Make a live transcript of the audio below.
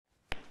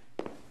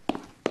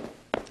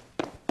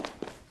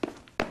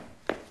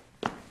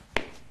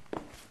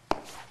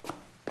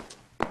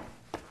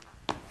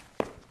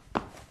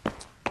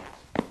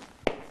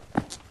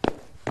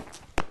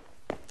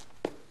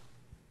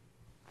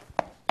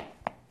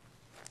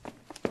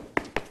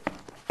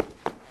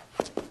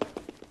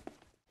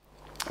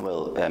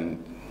Well,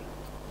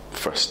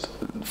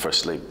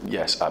 firstly,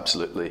 yes,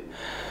 absolutely.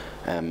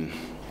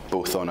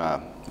 Both on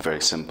a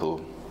very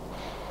simple,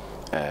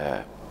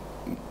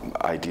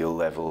 ideal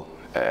level,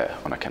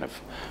 on a kind of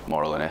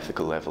moral and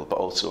ethical level, but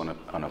also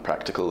on a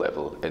practical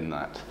level, in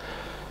that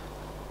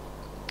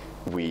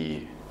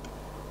we,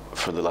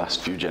 for the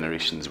last few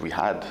generations, we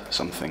had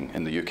something,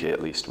 in the UK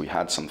at least, we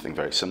had something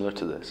very similar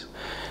to this.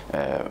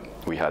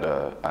 We had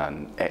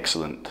an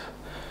excellent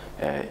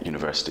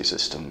university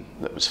system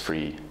that was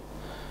free,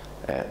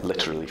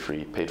 literally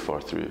free, paid for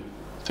through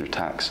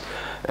tax.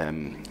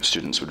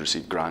 Students would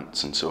receive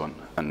grants and so on,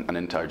 and an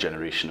entire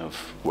generation of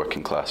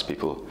working class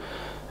people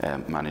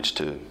managed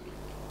to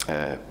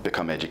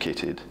become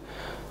educated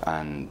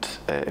and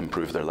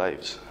improve their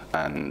lives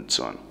and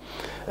so on.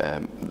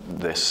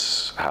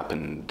 This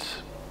happened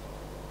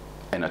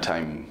in a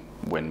time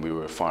when we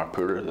were far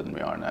poorer than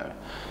we are now,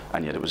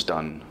 and yet it was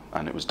done,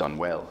 and it was done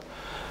well.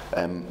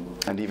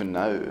 And even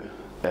now,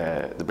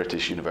 the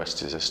British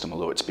university system,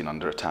 although it's been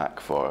under attack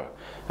for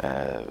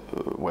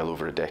well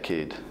over a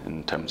decade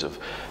in terms of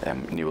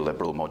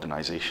neoliberal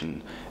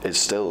modernisation, is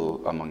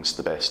still amongst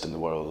the best in the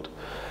world.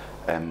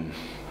 And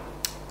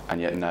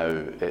yet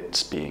now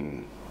it's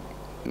being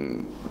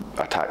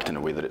attacked in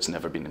a way that it's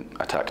never been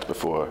attacked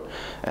before.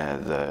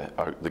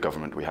 The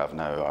government we have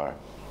now are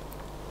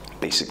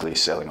basically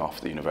selling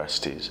off the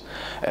universities,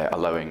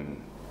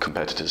 allowing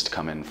competitors to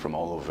come in from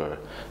all over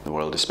the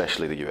world,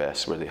 especially the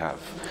US, where they have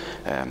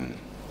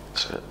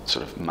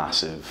sort of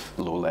massive,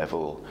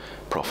 low-level,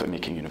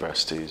 profit-making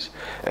universities.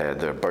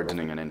 They're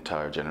burdening an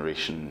entire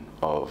generation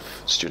of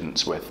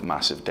students with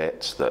massive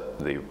debts that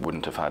they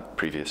wouldn't have had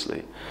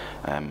previously.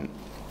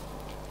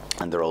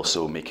 And they're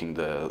also making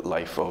the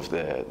life of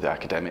the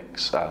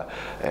academics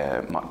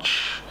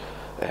much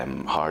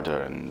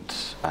harder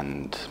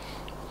and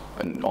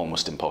an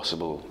almost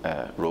impossible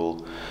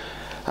role.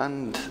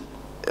 And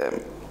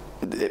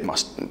it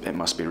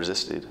must be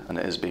resisted, and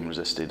it is being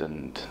resisted,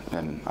 and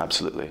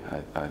absolutely,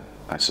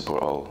 I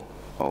support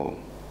all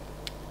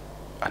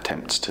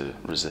attempts to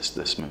resist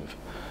this move.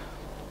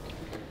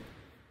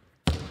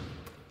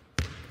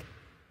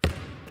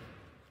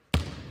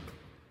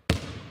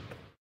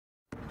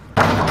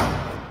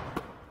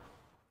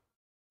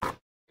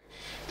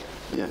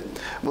 Yeah,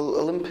 well,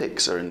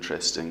 Olympics are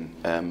interesting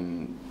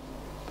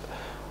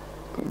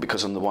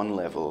because on the one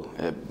level,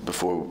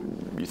 before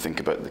you think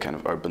about the kind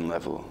of urban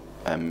level,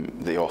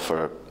 they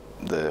offer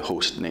the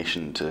host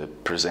nation to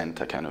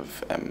present a kind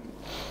of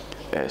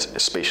a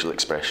spatial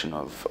expression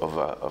of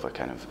a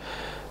kind of,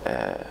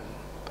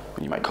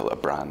 you might call it a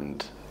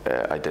brand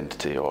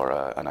identity, or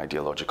an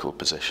ideological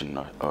position,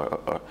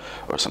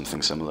 or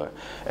something similar,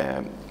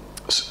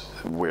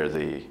 where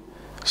they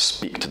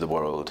speak to the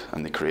world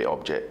and they create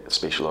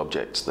spatial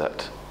objects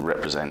that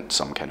represent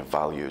some kind of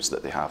values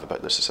that they have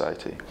about their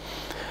society.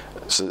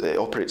 So it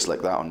operates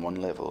like that on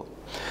one level.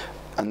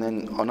 And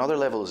then on other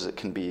levels it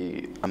can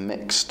be a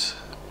mixed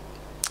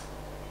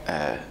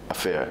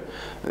affair.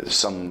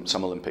 Some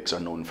Olympics are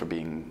known for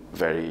being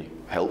very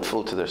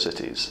helpful to their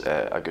cities.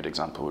 A good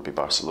example would be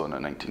Barcelona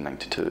in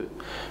 1992,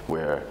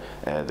 where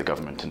the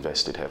government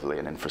invested heavily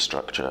in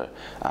infrastructure,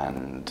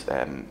 and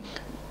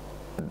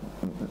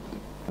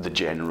the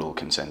general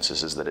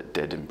consensus is that it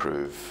did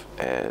improve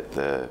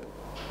the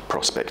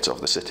prospects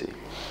of the city.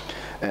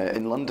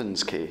 In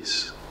London's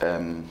case,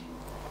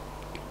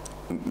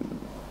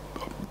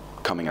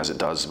 coming as it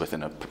does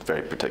within a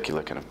very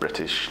particular kind of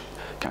British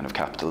kind of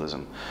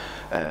capitalism,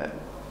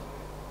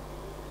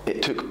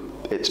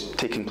 it's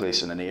taking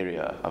place in an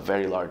area, a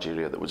very large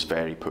area that was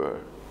very poor,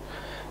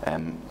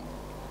 and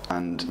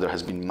there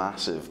has been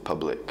massive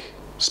public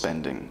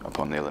spending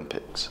upon the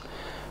Olympics,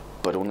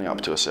 but only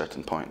up to a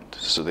certain point.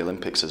 So the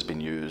Olympics has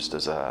been used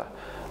as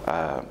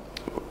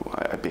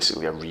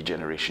basically a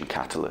regeneration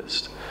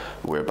catalyst,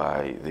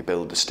 whereby they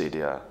build the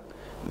stadia,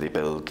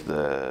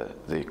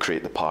 they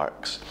create the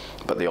parks,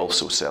 but they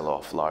also sell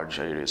off large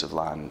areas of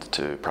land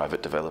to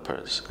private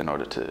developers in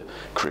order to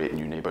create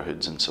new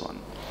neighbourhoods and so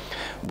on.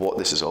 What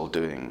this is all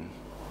doing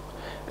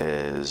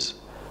is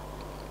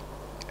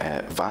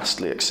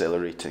vastly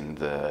accelerating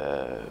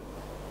the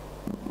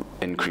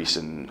increase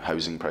in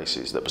housing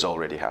prices that was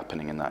already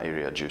happening in that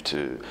area due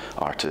to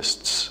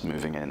artists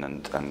moving in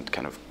and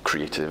kind of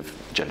creative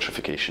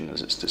gentrification,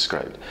 as it's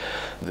described.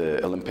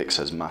 The Olympics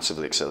has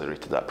massively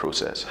accelerated that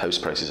process. House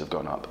prices have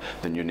gone up.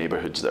 The new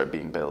neighbourhoods that are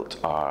being built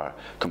are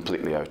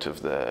completely out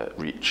of the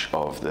reach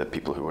of the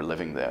people who were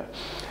living there.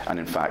 And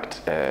in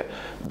fact,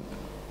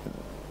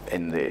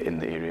 in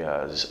the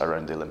areas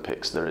around the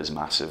Olympics, there is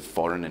massive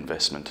foreign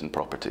investment in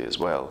property as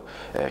well,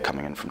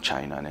 coming in from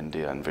China and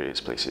India and various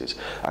places.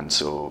 And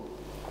so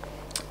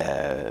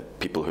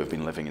people who have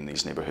been living in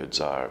these neighbourhoods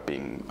are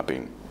being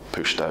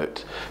pushed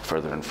out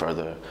further and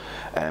further.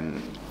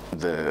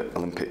 The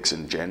Olympics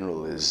in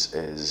general is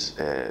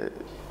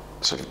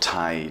sort of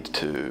tied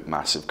to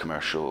massive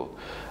commercial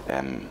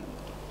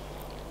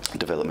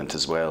development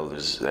as well.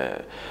 There's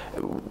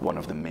one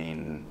of the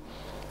main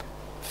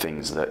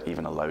things that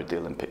even allowed the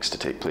Olympics to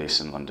take place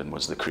in London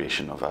was the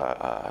creation of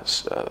a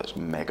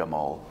mega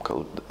mall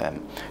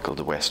called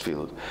the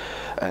Westfield,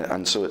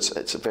 and so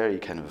it's a very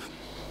kind of,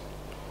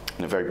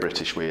 in a very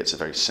British way, it's a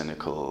very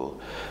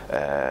cynical,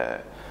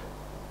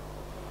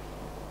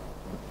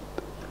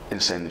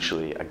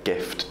 essentially a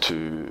gift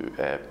to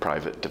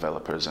private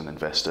developers and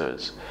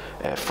investors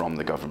from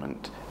the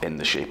government in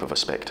the shape of a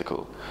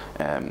spectacle,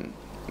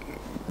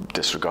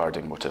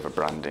 disregarding whatever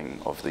branding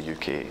of the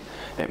UK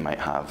it might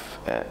have,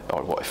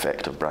 or what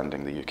effect of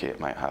branding the UK it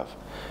might have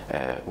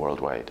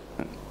worldwide,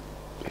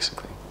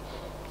 basically.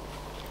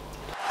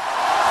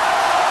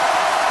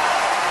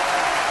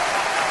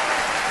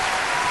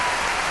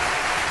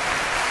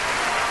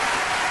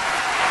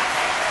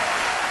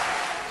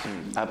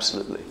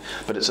 Absolutely,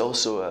 but it's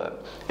also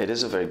it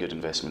is a very good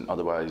investment.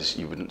 Otherwise,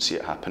 you wouldn't see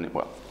it happening.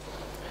 Well,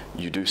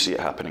 you do see it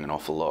happening an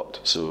awful lot,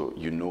 so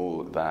you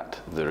know that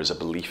there is a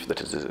belief that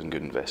it is a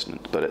good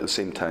investment. But at the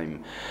same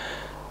time,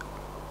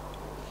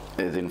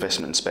 the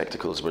investment in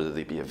spectacles, whether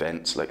they be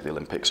events like the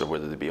Olympics or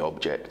whether they be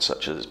objects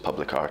such as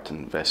public art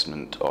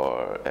investment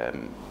or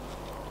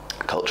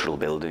cultural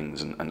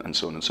buildings and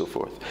so on and so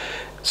forth,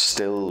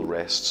 still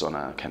rests on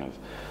a kind of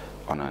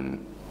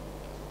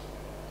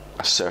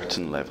a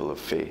certain level of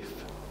faith.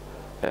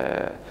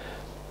 The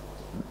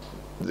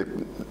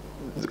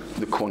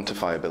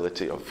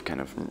quantifiability of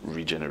kind of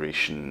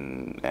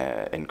regeneration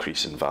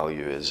increase in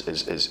value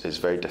is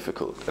very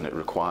difficult, and it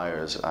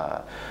requires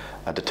a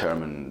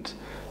determined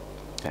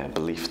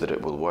belief that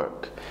it will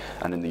work.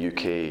 And in the UK,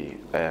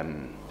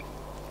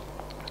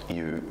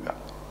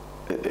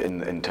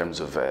 in terms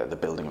of the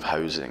building of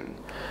housing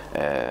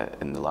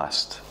in the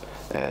last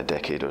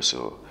decade or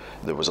so,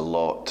 there was a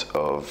lot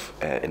of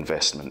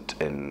investment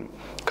in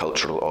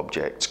cultural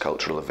objects,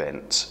 cultural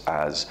events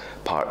as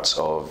parts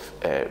of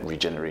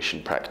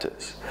regeneration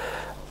practice.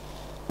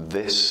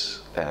 This,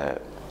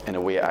 in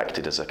a way,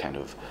 acted as a kind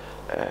of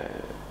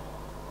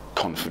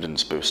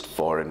confidence boost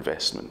for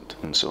investment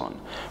and so on.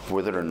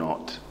 Whether or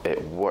not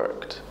it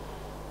worked,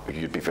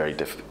 it'd be very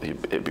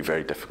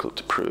difficult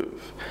to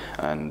prove,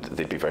 and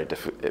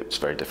it's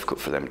very difficult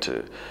for them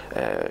to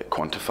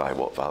quantify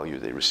what value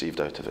they received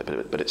out of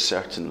it. But it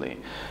certainly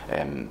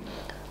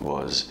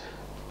was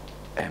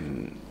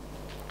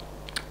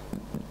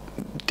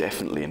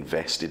definitely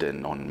invested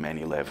in on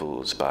many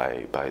levels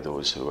by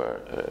those who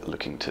are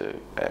looking to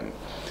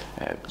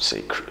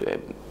say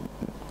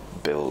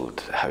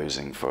build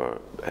housing for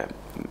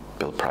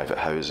build private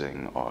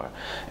housing or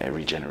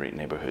regenerate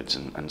neighbourhoods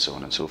and so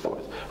on and so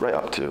forth, right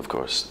up to, of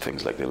course,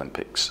 things like the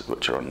Olympics,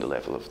 which are on the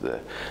level of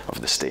the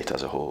state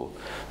as a whole,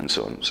 and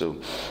so on. So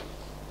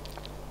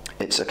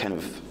it's a kind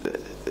of,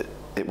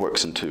 it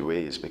works in two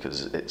ways,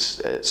 because it's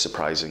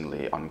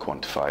surprisingly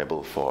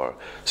unquantifiable for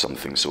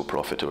something so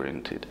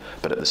profit-oriented,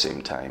 but at the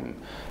same time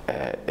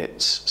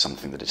it's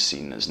something that is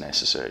seen as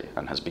necessary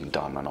and has been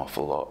done an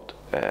awful lot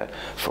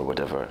for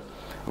whether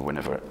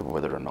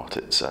or not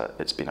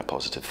it's been a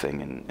positive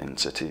thing in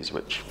cities,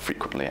 which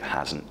frequently it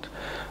hasn't.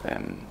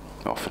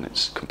 Often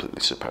it's completely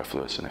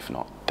superfluous and, if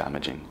not,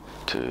 damaging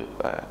to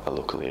a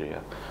local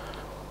area.